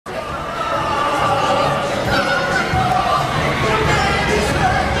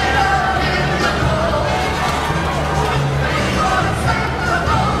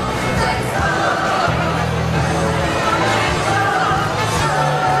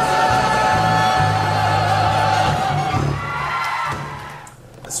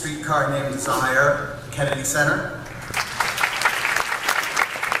Kennedy Center.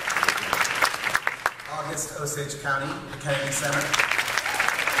 August, Osage County, the Kennedy Center.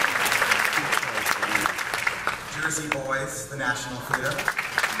 Jersey Boys, the National Theater.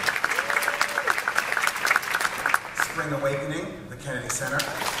 Spring Awakening, the Kennedy Center.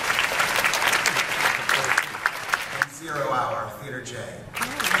 And 0 Hour, Theater J.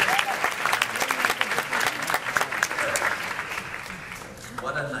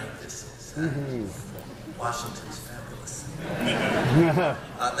 What a night this is. Washington's fabulous.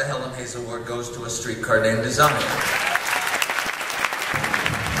 The Helen Hayes Award goes to A Streetcar Named Desire.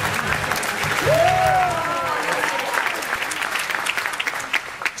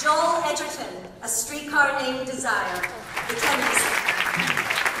 Joel Edgerton, A Streetcar Named Desire, the Kennedy Center.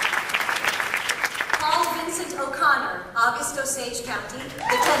 Paul Vincent O'Connor, August, Osage County, the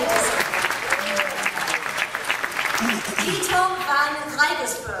Kennedy Center. Tito van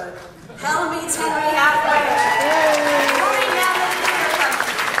Rijkersburg, Hell Meets Henry Halfway, Roaring Mammoth Theater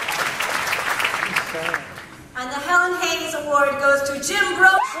Company. And the Helen Hayes Award goes to Jim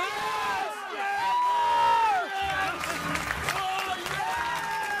Brochu.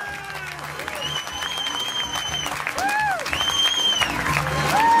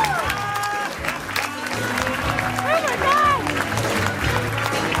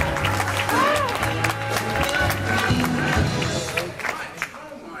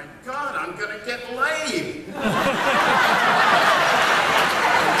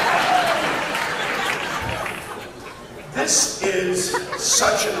 This is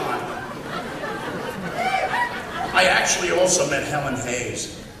such an honor. I actually also met Helen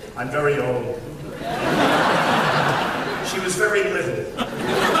Hayes. I'm very old. She was very little.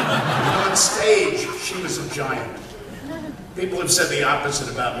 On stage, she was a giant. People have said the opposite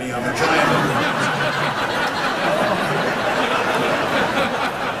about me. I'm a giant.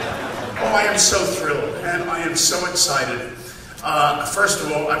 Oh, I am so thrilled, and I am so excited. First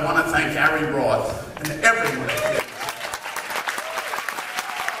of all, I want to thank Ari Roth and everyone here.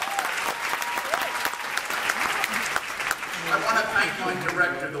 I want to thank my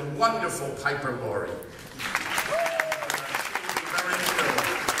director, the wonderful Piper Laurie. Very good.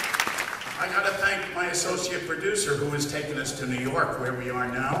 I got to thank my associate producer who has taken us to New York, where we are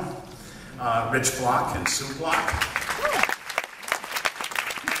now, Rich Block and Sue Block.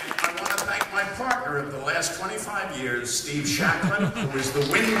 And I want to thank my partner of the last 25 years, Steve Schalchlin, who is the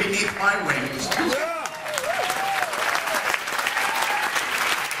wind beneath my wings.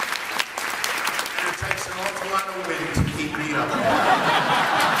 An awful lot of wind to keep me up.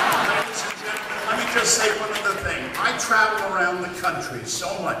 Ladies and gentlemen, let me just say one other thing. I travel around the country so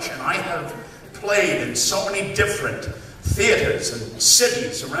much, and I have played in so many different theaters and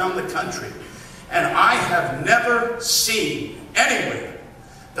cities around the country, and I have never seen anywhere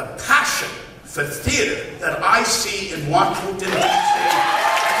the passion for theater that I see in Washington, D.C.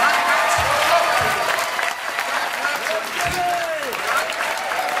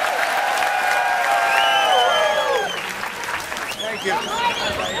 Thank you.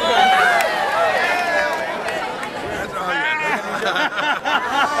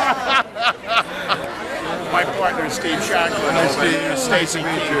 My partner, Steve Schalchlin. Nice to meet you. Stacy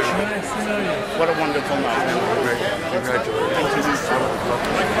Keach. What a wonderful night. Congratulations.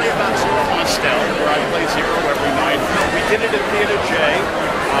 I play about Mostel, where I play Zero every night. We did it at Theater J.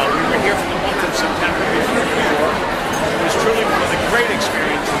 We were here for the month of September before New York. It was truly one of the great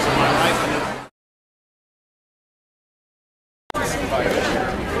experiences of my life.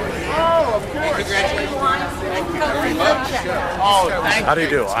 Oh, thank you. How do you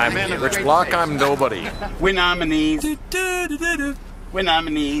do? I'm Rich Block. I'm nobody. We're nominees. We're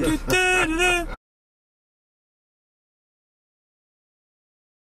nominees.